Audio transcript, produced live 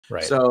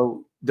Right.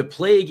 So the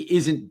plague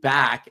isn't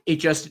back. It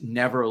just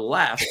never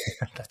left.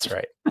 That's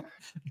right.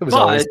 It was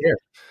always here.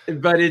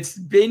 But it's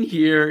been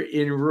here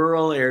in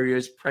rural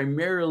areas,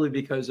 primarily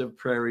because of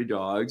prairie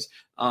dogs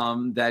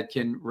that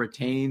can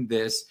retain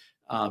this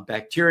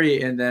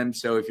bacteria in them.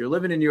 So if you're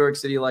living in New York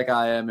City like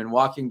I am and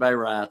walking by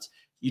rats,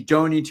 you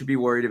don't need to be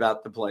worried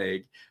about the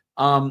plague.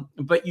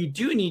 But you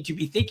do need to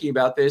be thinking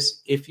about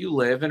this if you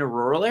live in a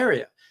rural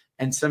area.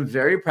 And some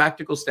very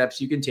practical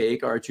steps you can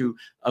take are to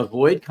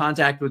avoid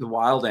contact with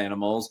wild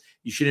animals.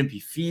 You shouldn't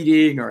be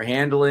feeding or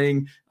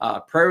handling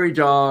prairie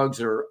dogs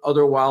or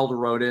other wild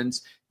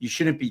rodents. You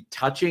shouldn't be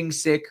touching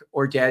sick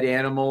or dead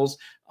animals.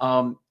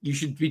 You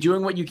should be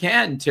doing what you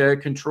can to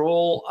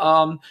control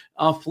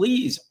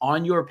fleas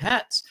on your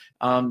pets.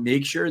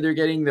 Make sure they're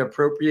getting the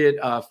appropriate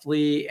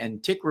flea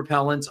and tick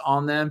repellents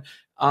on them.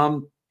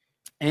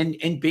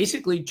 And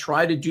basically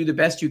try to do the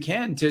best you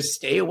can to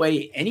stay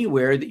away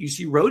anywhere that you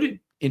see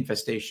rodent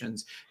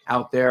infestations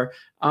out there.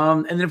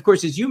 And then, of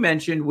course, as you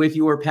mentioned, with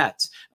your pets,